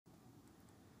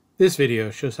This video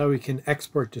shows how we can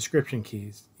export description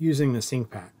keys using the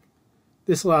SPEC.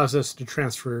 This allows us to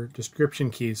transfer description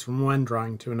keys from one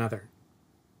drawing to another.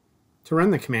 To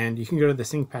run the command, you can go to the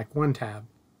SPEC1 tab,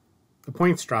 the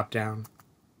points drop-down,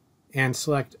 and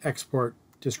select Export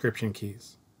Description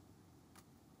Keys.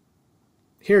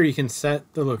 Here you can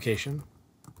set the location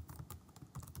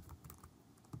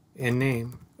and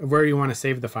name of where you want to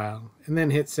save the file, and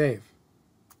then hit Save.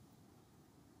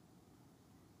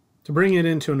 To bring it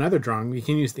into another drawing, we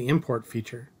can use the Import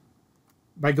feature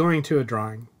by going to a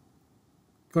drawing,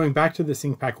 going back to the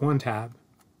SPEC1 tab,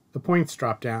 the points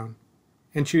drop-down,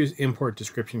 and choose Import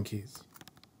Description Keys.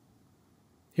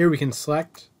 Here we can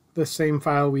select the same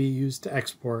file we used to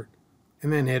export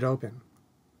and then hit Open.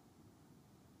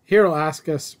 Here it'll ask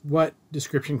us what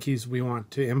description keys we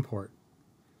want to import.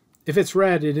 If it's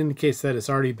red, it indicates that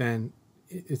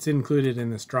it's included in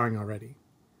this drawing already.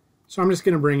 So I'm just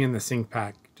going to bring in the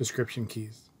SPEC description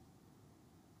keys.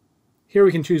 Here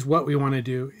we can choose what we want to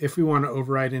do. If we want to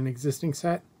override an existing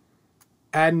set,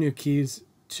 add new keys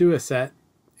to a set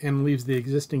and leaves the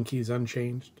existing keys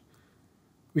unchanged.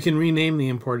 We can rename the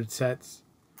imported sets,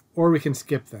 or we can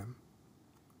skip them.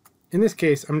 In this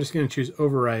case, I'm just going to choose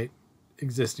overwrite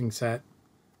existing set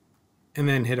and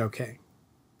then hit OK.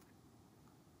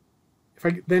 If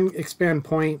I then expand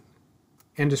point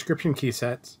and description key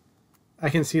sets, I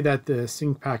can see that the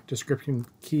SPEC description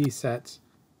key sets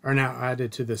are now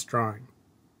added to this drawing.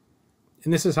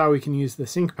 And this is how we can use the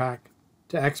SPEC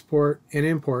to export and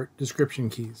import description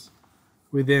keys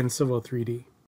within Civil 3D.